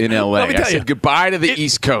roof in L.A. I said goodbye to the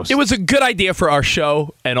East Coast. It was a good idea for our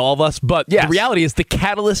show and all of us. But the reality is the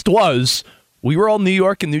catalyst was we were all New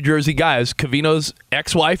York and New Jersey guys. Covino's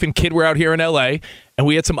ex-wife and kid were out here in L.A., and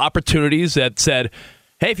we had some opportunities that said,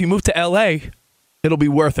 hey, if you move to L.A., it'll be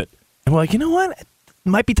worth it. And we're like, you know what? It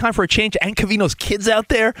might be time for a change. And Covino's kids out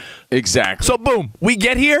there. Exactly. So, boom, we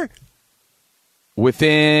get here.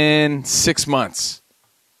 Within 6 months,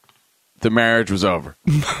 the marriage was over.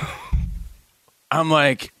 I'm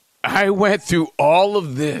like, I went through all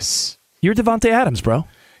of this. You're Davante Adams, bro.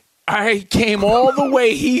 I came all the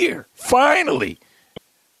way here, finally.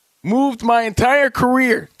 Moved my entire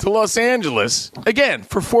career to Los Angeles, again,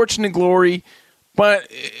 for fortune and glory, but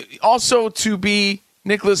also to be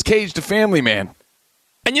Nicolas Cage, the family man.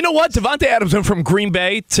 And you know what? Davante Adams went from Green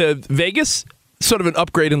Bay to Vegas, sort of an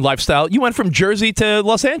upgrade in lifestyle. You went from Jersey to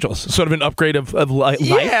Los Angeles, sort of an upgrade of life.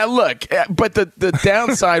 Yeah, look, but the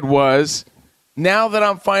downside was, now that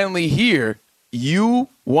I'm finally here, you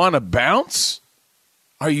want to bounce?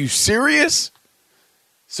 Are you serious?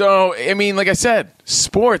 So, I mean, like I said,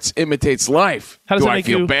 sports imitates life. How does Do that I make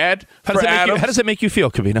feel you, bad how for does Adams? How does it make you feel,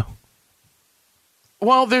 Covino?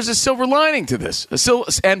 Well, there's a silver lining to this. Silver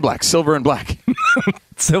and black. Silver and black.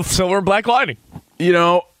 Silver and black lining. You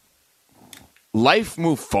know, life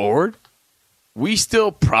moved forward. We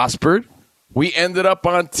still prospered. We ended up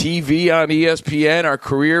on TV on ESPN. Our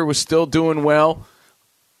career was still doing well.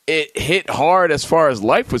 It hit hard as far as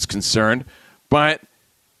life was concerned, but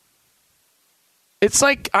it's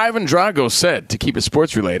like Ivan Drago said, to keep it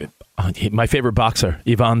sports related. My favorite boxer,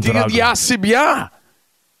 Ivan Drago.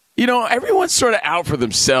 You know, everyone's sort of out for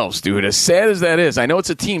themselves, dude. As sad as that is, I know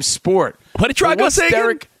it's a team sport. What did Drago say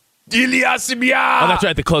again? Oh, that's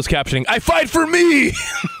right, the closed captioning. I fight for me!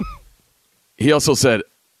 He also said,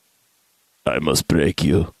 I must break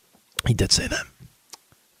you. He did say that.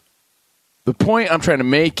 The point I'm trying to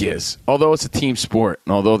make is, although it's a team sport,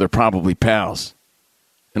 and although they're probably pals,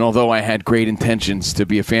 and although I had great intentions to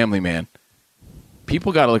be a family man,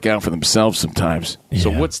 people got to look out for themselves sometimes. Yeah. So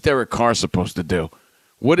what's Derek Carr supposed to do?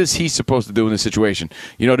 What is he supposed to do in this situation?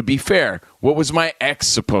 You know, to be fair, what was my ex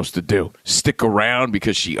supposed to do? Stick around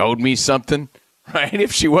because she owed me something? Right?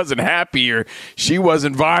 If she wasn't happy or she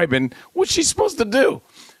wasn't vibing, what's she supposed to do?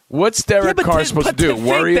 What's Derek Carr supposed to do?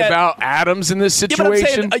 Worry about Adams in this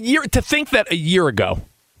situation? To think that a year ago,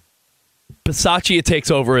 Bisaccia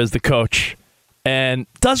takes over as the coach, and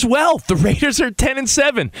does well. The Raiders are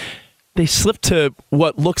 10-7. They slipped to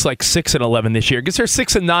what looks like 6-11 this year. I guess they're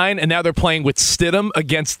 6-9, and now they're playing with Stidham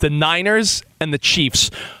against the Niners and the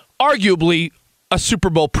Chiefs. Arguably a Super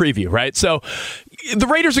Bowl preview, right? So the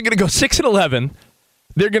Raiders are going to go 6-11.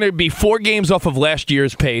 They're going to be 4 games off of last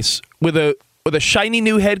year's pace with a shiny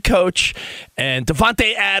new head coach and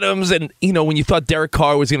Davante Adams, and when you thought Derek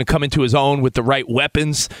Carr was going to come into his own with the right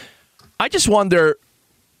weapons. I just wonder,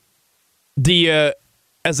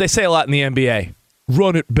 as they say a lot in the NBA,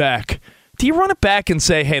 run it back. Do you run it back and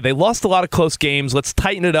say, hey, they lost a lot of close games, let's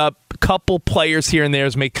tighten it up, a couple players here and there.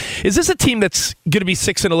 Is this a team that's going to be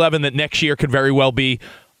 6-11 that next year could very well be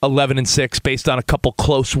 11-6 based on a couple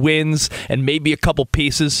close wins and maybe a couple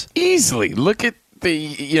pieces? Easily. Look at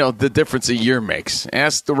the difference a year makes.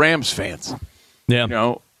 Ask the Rams fans.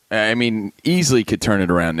 Yeah. Easily could turn it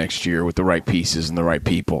around next year with the right pieces and the right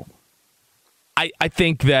people. I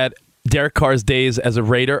think that Derek Carr's days as a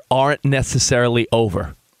Raider aren't necessarily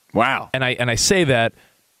over. Wow. And I say that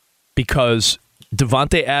because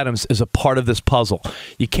Davante Adams is a part of this puzzle.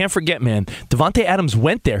 You can't forget, man. Davante Adams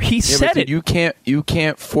went there. He said it. You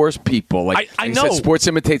can't force people. Like I know. Said, sports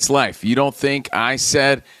imitates life. You don't think I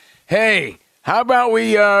said, hey, how about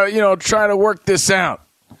we try to work this out?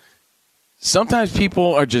 Sometimes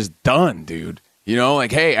people are just done, dude.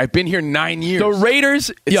 Hey, I've been here 9 years. The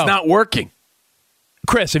Raiders, it's not working.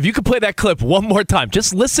 Chris, if you could play that clip one more time,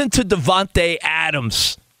 just listen to Davante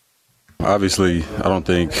Adams. Obviously, I don't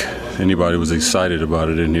think anybody was excited about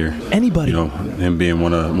it in here. Anybody? Him being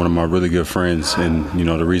one of my really good friends, and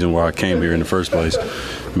the reason why I came here in the first place.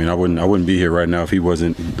 I wouldn't be here right now if he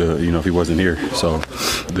wasn't here. So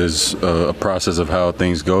there's a process of how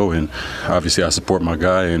things go, and obviously I support my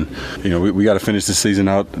guy, and we got to finish the season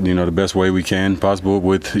out the best way we can possible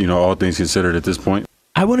with all things considered at this point.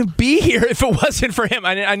 I wouldn't be here if it wasn't for him.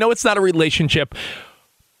 I know it's not a relationship.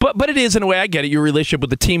 But it is, in a way, I get it, your relationship with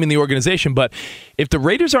the team and the organization. But if the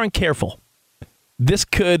Raiders aren't careful, this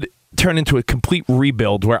could turn into a complete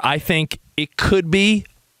rebuild where I think it could be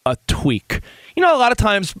a tweak. A lot of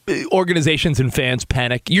times organizations and fans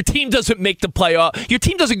panic. Your team doesn't make the playoff. Your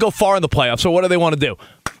team doesn't go far in the playoffs, so what do they want to do?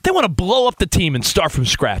 They want to blow up the team and start from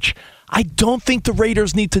scratch. I don't think the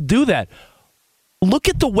Raiders need to do that. Look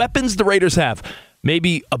at the weapons the Raiders have.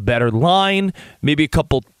 Maybe a better line, maybe a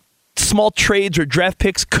couple small trades or draft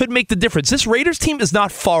picks could make the difference. This Raiders team is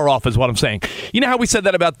not far off, is what I'm saying. You know how we said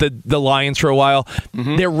that about the Lions for a while?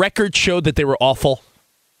 Mm-hmm. Their record showed that they were awful.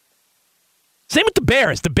 Same with the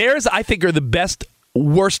Bears. The Bears, I think, are the best.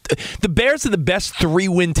 The Bears are the best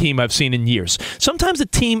 3-win team I've seen in years. Sometimes a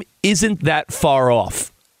team isn't that far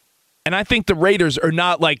off. And I think the Raiders are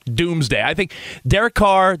not like doomsday. I think Derek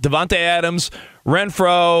Carr, Davante Adams,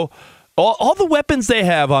 Renfro, all the weapons they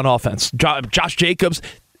have on offense, Josh Jacobs,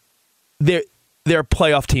 they're a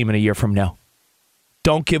playoff team in a year from now.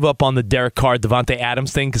 Don't give up on the Derek Carr, Davante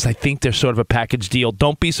Adams thing because I think they're sort of a package deal.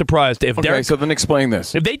 Don't be surprised if so then explain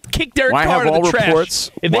this. If they kick Derek Carr to the trash.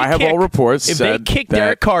 If they kick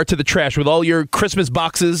Derek Carr to the trash with all your Christmas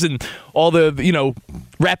boxes and all the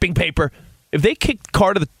wrapping paper, if they kick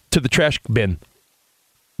Carr to the trash bin,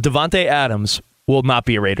 Davante Adams will not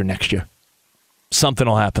be a Raider next year. Something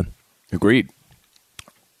will happen. Agreed.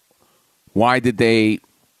 Why did they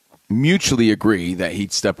mutually agree that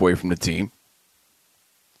he'd step away from the team?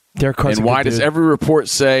 Derek Carr's and why does every report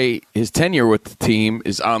say his tenure with the team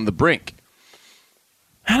is on the brink?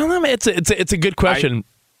 I don't know, man. It's a good question.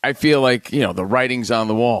 I feel like the writing's on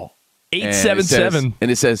the wall. 877,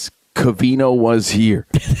 and it says Covino was here,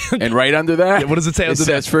 and right under that, what does it say? It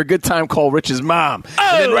says for a good time, call Rich's mom. Oh!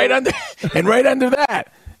 And then right under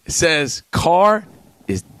that, it says Carr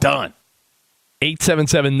is done.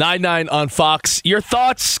 877-99 on Fox. Your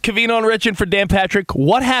thoughts, Covino and Rich, and for Dan Patrick.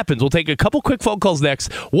 What happens? We'll take a couple quick phone calls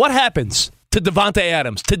next. What happens to Davante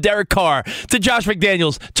Adams, to Derek Carr, to Josh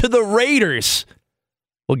McDaniels, to the Raiders?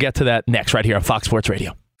 We'll get to that next right here on Fox Sports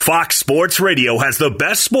Radio. Fox Sports Radio has the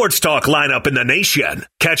best sports talk lineup in the nation.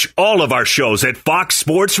 Catch all of our shows at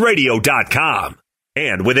foxsportsradio.com.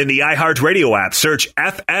 And within the iHeartRadio app, search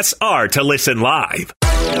FSR to listen live.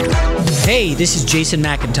 Hey, this is Jason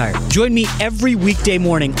McIntyre. Join me every weekday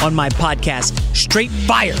morning on my podcast, Straight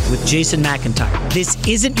Fire with Jason McIntyre. This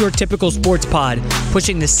isn't your typical sports pod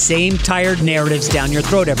pushing the same tired narratives down your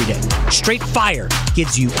throat every day. Straight Fire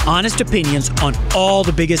gives you honest opinions on all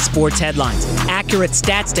the biggest sports headlines, accurate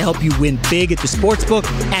stats to help you win big at the sportsbook,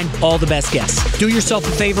 and all the best guests. Do yourself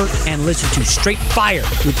a favor and listen to Straight Fire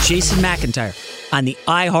with Jason McIntyre on the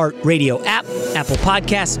iHeartRadio app, Apple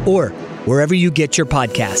Podcasts, or wherever you get your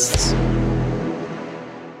podcasts.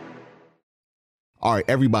 All right,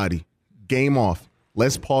 everybody, game off.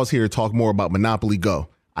 let's pause here to talk more about Monopoly Go.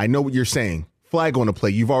 I know what you're saying. Flag on the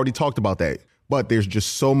play. You've already talked about that. But there's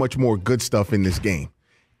just so much more good stuff in this game.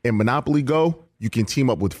 In Monopoly Go, you can team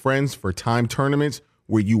up with friends for timed tournaments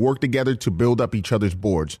where you work together to build up each other's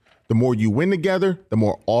boards. The more you win together, the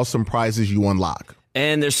more awesome prizes you unlock.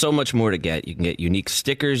 And there's so much more to get. You can get unique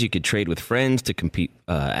stickers. You could trade with friends to compete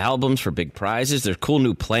albums for big prizes. There's cool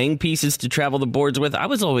new playing pieces to travel the boards with. I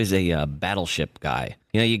was always a battleship guy.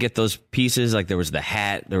 You know, you get those pieces, like there was the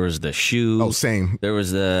hat, there was the shoe. Oh, same. I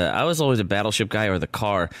was always a battleship guy, or the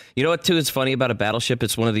car. You know what, too, is funny about a battleship?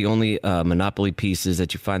 It's one of the only Monopoly pieces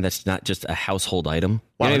that you find that's not just a household item.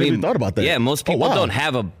 Wow, You know I what never even thought about that. Yeah, most people wow. don't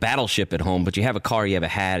have a battleship at home, but you have a car, you have a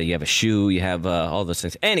hat, you have a shoe, you have all those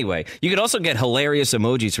things. Anyway, you could also get hilarious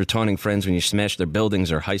emojis for taunting friends when you smash their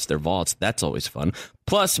buildings or heist their vaults. That's always fun.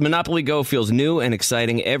 Plus, Monopoly Go feels new and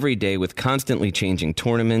exciting every day with constantly changing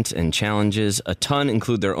tournaments and challenges. A ton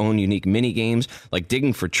include their own unique mini games, like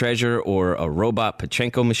digging for treasure or a robot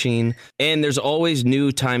Pachinko machine. And there's always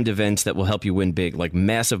new timed events that will help you win big, like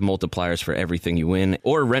massive multipliers for everything you win,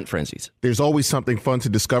 or rent frenzies. There's always something fun to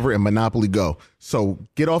discover in Monopoly Go. So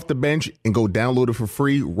get off the bench and go download it for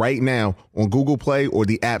free right now on Google Play or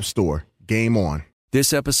the App Store. Game on.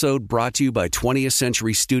 This episode brought to you by 20th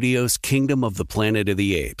Century Studios' Kingdom of the Planet of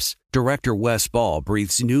the Apes. Director Wes Ball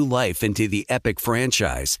breathes new life into the epic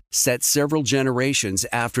franchise, set several generations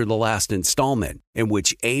after the last installment, in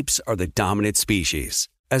which apes are the dominant species.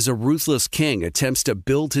 As a ruthless king attempts to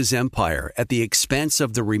build his empire at the expense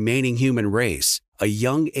of the remaining human race, a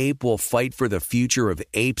young ape will fight for the future of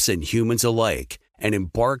apes and humans alike and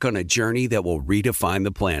embark on a journey that will redefine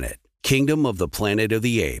the planet. Kingdom of the Planet of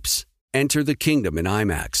the Apes. Enter the kingdom in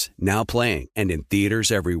IMAX, now playing and in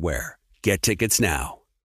theaters everywhere. Get tickets now.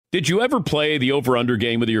 Did you ever play the over-under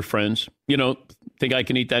game with your friends? You know, think I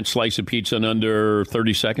can eat that slice of pizza in under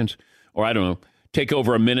 30 seconds? Or I don't know, take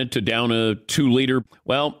over a minute to down a 2-liter?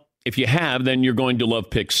 Well, if you have, then you're going to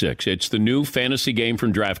love Pick 6. It's the new fantasy game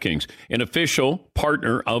from DraftKings, an official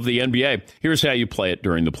partner of the NBA. Here's how you play it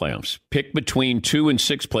during the playoffs. Pick between 2 and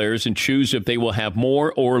 6 players and choose if they will have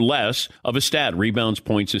more or less of a stat, rebounds,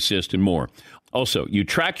 points, assists, and more. Also, you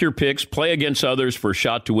track your picks, play against others for a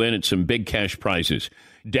shot to win at some big cash prizes.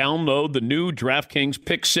 Download the new DraftKings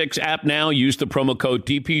Pick 6 app now. Use the promo code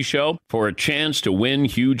DPSHOW for a chance to win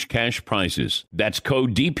huge cash prizes. That's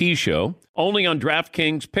code DPSHOW. Only on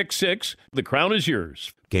DraftKings Pick 6. The crown is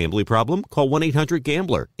yours. Gambling problem? Call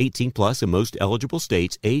 1-800-GAMBLER. 18 plus in most eligible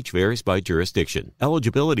states. Age varies by jurisdiction.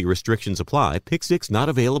 Eligibility restrictions apply. Pick 6 not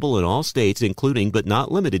available in all states, including but not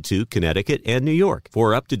limited to Connecticut and New York.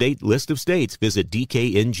 For up-to-date list of states, visit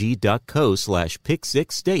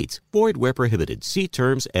dkng.co/pick6states. Void where prohibited. See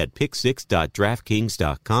terms at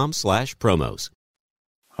pick6.draftkings.com/promos.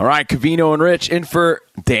 All right, Covino and Rich in for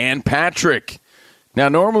Dan Patrick. Now,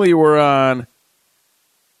 normally we're on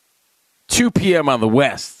 2 p.m. on the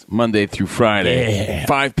West, Monday through Friday,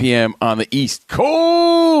 5 p.m. on the East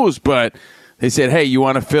Coast. But they said, hey, you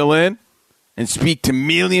want to fill in and speak to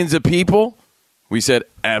millions of people? We said,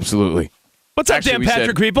 absolutely. What's up, Dan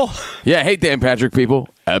Patrick people? Yeah, hey, Dan Patrick people.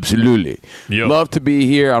 Absolutely. Yo. Love to be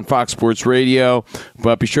here on Fox Sports Radio,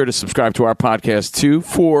 but be sure to subscribe to our podcast, too,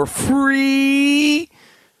 for free.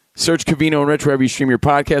 Search Covino and Rich wherever you stream your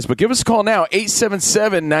podcast. But give us a call now,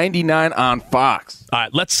 877-99 on Fox. All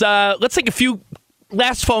right, let's take a few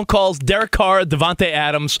last phone calls. Derek Carr, Davante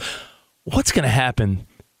Adams. What's going to happen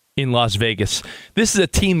in Las Vegas? This is a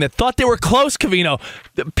team that thought they were close, Covino.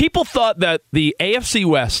 People thought that the AFC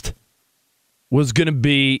West was going to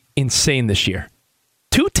be insane this year.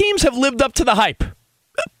 2 teams have lived up to the hype.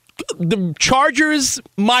 The Chargers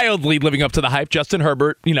mildly living up to the hype. Justin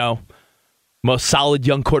Herbert, most solid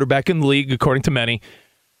young quarterback in the league, according to many.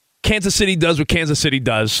 Kansas City does what Kansas City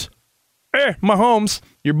does. Mahomes,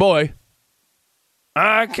 your boy.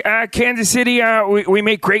 Kansas City, we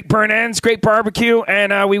make great burn ends, great barbecue,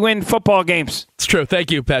 and we win football games. It's true.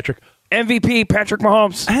 Thank you, Patrick. MVP, Patrick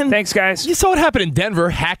Mahomes. And thanks, guys. You saw what happened in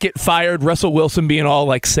Denver. Hackett fired. Russell Wilson being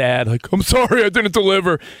all sad. I'm sorry, I didn't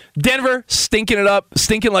deliver. Denver stinking it up.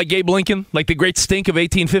 Stinking like Gabe Lincoln, like the great stink of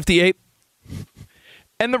 1858.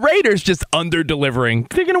 And the Raiders just under-delivering.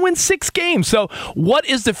 They're going to win 6 games. So what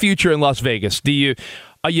is the future in Las Vegas?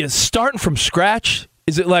 Are you starting from scratch?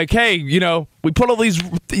 Is it like, hey, we put all these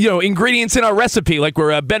ingredients in our recipe like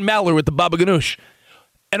we're Ben Maller with the Baba Ganoush,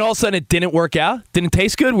 and all of a sudden it didn't work out? Didn't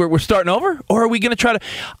taste good? We're starting over? Or are we going to try to...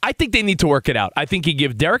 I think they need to work it out. I think you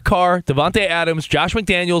give Derek Carr, Davante Adams, Josh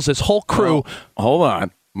McDaniels, this whole crew... Hold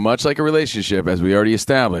on. Much like a relationship, as we already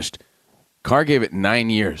established, Carr gave it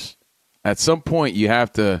 9 years. At some point, you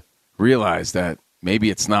have to realize that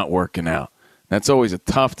maybe it's not working out. That's always a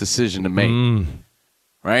tough decision to make.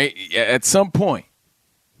 right? At some point,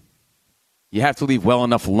 you have to leave well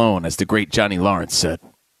enough alone, as the great Johnny Lawrence said.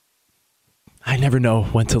 I never know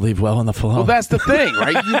when to leave well enough alone. Well, that's the thing,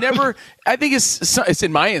 right? You never. I think it's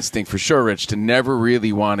in my instinct for sure, Rich, to never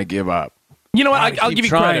really want to give up. You know what? I'll give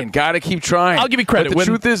you credit. Got to keep trying. I'll give you credit. But the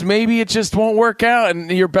truth is, maybe it just won't work out,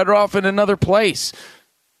 and you're better off in another place.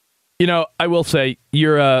 You know, I will say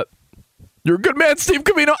you're a good man, Steve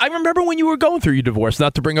Covino. I remember when you were going through your divorce.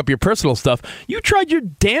 Not to bring up your personal stuff, you tried your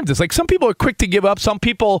damnedest. Like, some people are quick to give up. Some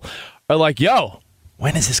people are like, "Yo,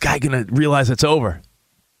 when is this guy gonna realize it's over?"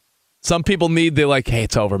 Some people they're like, "Hey,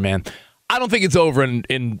 it's over, man." I don't think it's over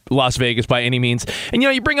in Las Vegas by any means. And, you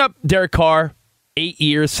know, you bring up Derek Carr, 8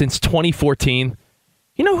 years since 2014.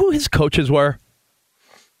 You know who his coaches were?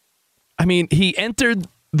 I mean, he entered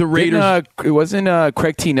the Raiders. Wasn't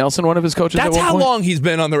Craig T. Nelson one of his coaches? That's how long he's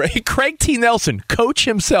been on the Raiders. Craig T. Nelson, coach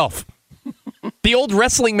himself. The old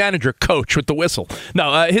wrestling manager, coach with the whistle.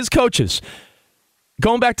 No, his coaches.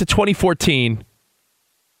 Going back to 2014,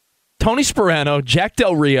 Tony Sperano, Jack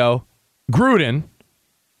Del Rio, Gruden,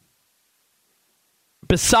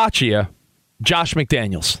 Bisaccia, Josh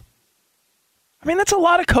McDaniels. I mean, that's a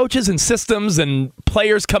lot of coaches and systems and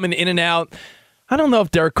players coming in and out. I don't know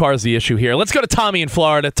if Derek Carr is the issue here. Let's go to Tommy in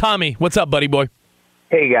Florida. Tommy, what's up, buddy boy?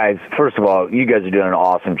 Hey, guys. First of all, you guys are doing an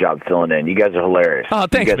awesome job filling in. You guys are hilarious. Oh,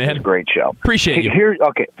 thanks, you guys man. It's a great show. Appreciate you. Here,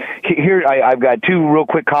 I've got two real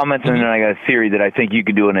quick comments, and then I got a theory that I think you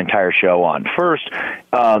could do an entire show on. First,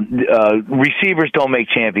 receivers don't make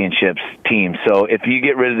championships teams, so if you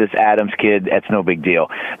get rid of this Adams kid, that's no big deal.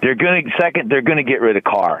 They're going to get rid of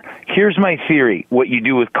Carr. Here's my theory, what you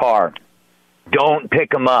do with Carr. Don't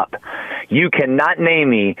pick him up. You cannot name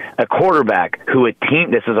me a quarterback who a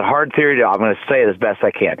team, this is a hard theory, I'm going to say it as best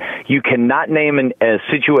I can. You cannot name a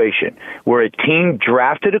situation where a team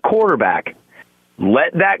drafted a quarterback,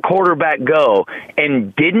 let that quarterback go,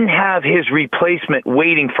 and didn't have his replacement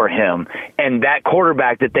waiting for him, and that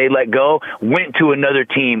quarterback that they let go went to another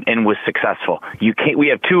team and was successful. We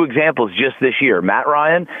have two examples just this year, Matt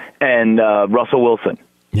Ryan and Russell Wilson.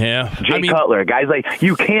 Yeah. Jay Cutler, guys like,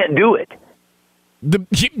 you can't do it.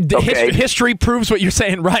 History proves what you're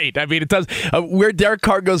saying, right? I mean, it does. Where Derek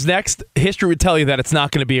Carr goes next, history would tell you that it's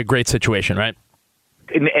not going to be a great situation, right?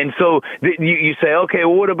 And so you say, okay,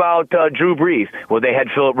 well, what about Drew Brees? Well, they had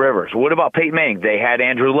Phillip Rivers. What about Peyton Manning? They had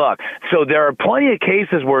Andrew Luck. So there are plenty of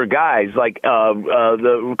cases where guys like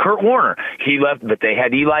the Kurt Warner, he left, but they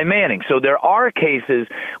had Eli Manning. So there are cases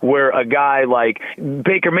where a guy like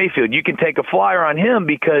Baker Mayfield, you can take a flyer on him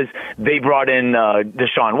because they brought in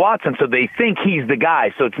Deshaun Watson, so they think he's the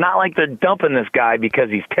guy. So it's not like they're dumping this guy because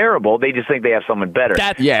he's terrible. They just think they have someone better.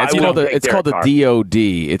 It's called the DOD.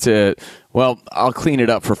 It's a... Well, I'll clean it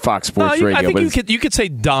up for Fox Sports Radio. I think you could say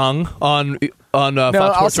dong on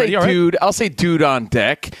Fox Sports Radio. Dude. I'll say dude on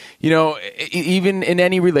deck. You know, even in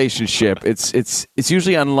any relationship, it's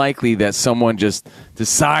usually unlikely that someone just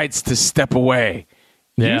decides to step away.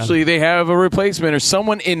 Yeah. Usually they have a replacement or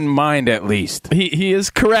someone in mind at least. He is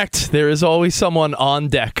correct. There is always someone on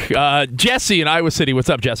deck. Jesse in Iowa City. What's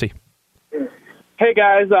up, Jesse? Hey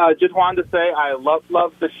guys, just wanted to say I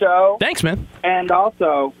love the show. Thanks, man. And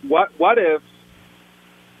also, what if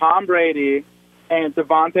Tom Brady and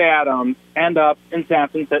Davante Adams end up in San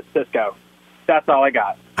Francisco? That's all I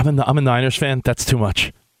got. I'm a Niners fan. That's too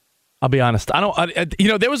much. I'll be honest.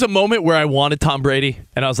 There was a moment where I wanted Tom Brady,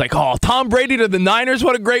 and I was like, "Oh, Tom Brady to the Niners!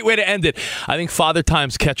 What a great way to end it." I think Father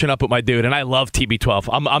Time's catching up with my dude, and I love TB12.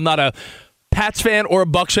 I'm not a Pats fan or a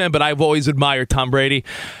Bucs fan, but I've always admired Tom Brady.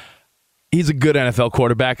 He's a good NFL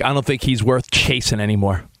quarterback. I don't think he's worth chasing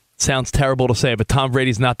anymore. Sounds terrible to say, but Tom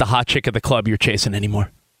Brady's not the hot chick at the club you're chasing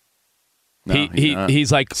anymore. No,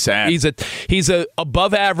 he's like sad. He's a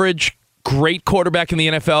above average, great quarterback in the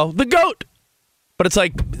NFL, the GOAT. But it's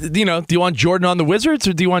like, do you want Jordan on the Wizards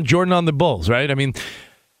or do you want Jordan on the Bulls, right? I mean,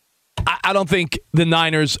 I don't think the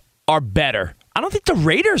Niners are better. I don't think the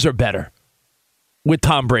Raiders are better with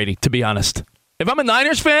Tom Brady, to be honest. If I'm a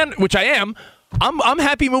Niners fan, which I am, I'm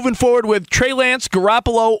happy moving forward with Trey Lance,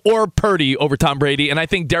 Garoppolo, or Purdy over Tom Brady, and I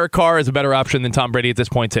think Derek Carr is a better option than Tom Brady at this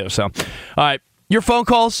point, too. So, all right, your phone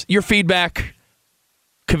calls, your feedback.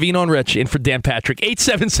 Covino and Rich in for Dan Patrick.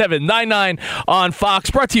 877-99 on Fox,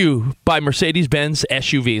 brought to you by Mercedes-Benz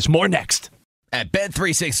SUVs. More next. At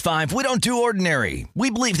Bet365, we don't do ordinary. We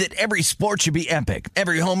believe that every sport should be epic.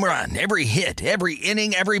 Every home run, every hit, every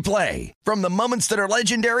inning, every play. From the moments that are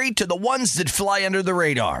legendary to the ones that fly under the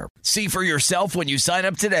radar. See for yourself when you sign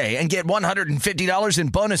up today and get $150 in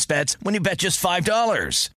bonus bets when you bet just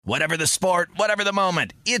 $5. Whatever the sport, whatever the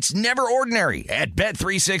moment, it's never ordinary at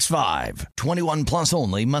Bet365. 21 plus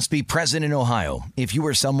only. Must be present in Ohio. If you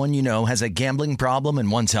or someone you know has a gambling problem and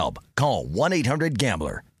wants help, call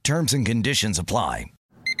 1-800-GAMBLER. Terms and conditions apply.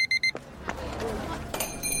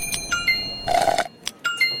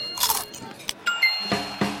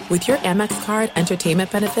 With your Amex card,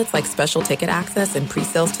 entertainment benefits like special ticket access and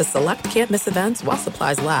pre-sales to select can't-miss events while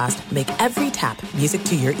supplies last make every tap music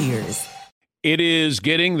to your ears. It is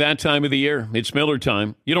getting that time of the year. It's Miller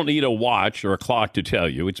time. You don't need a watch or a clock to tell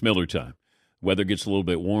you. It's Miller time. Weather gets a little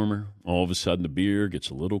bit warmer. All of a sudden, the beer gets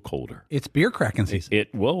a little colder. It's beer cracking season.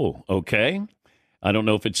 Whoa, okay. I don't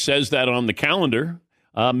know if it says that on the calendar.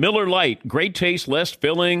 Miller Lite, great taste, less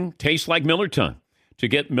filling, tastes like Miller time. To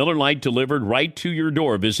get Miller Lite delivered right to your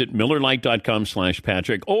door, visit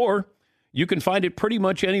MillerLite.com/Patrick, or you can find it pretty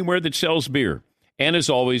much anywhere that sells beer. And as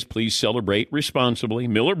always, please celebrate responsibly.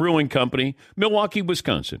 Miller Brewing Company, Milwaukee,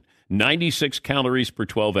 Wisconsin. 96 calories per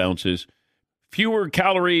 12 ounces. Fewer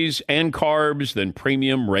calories and carbs than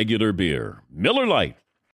premium regular beer. Miller Lite.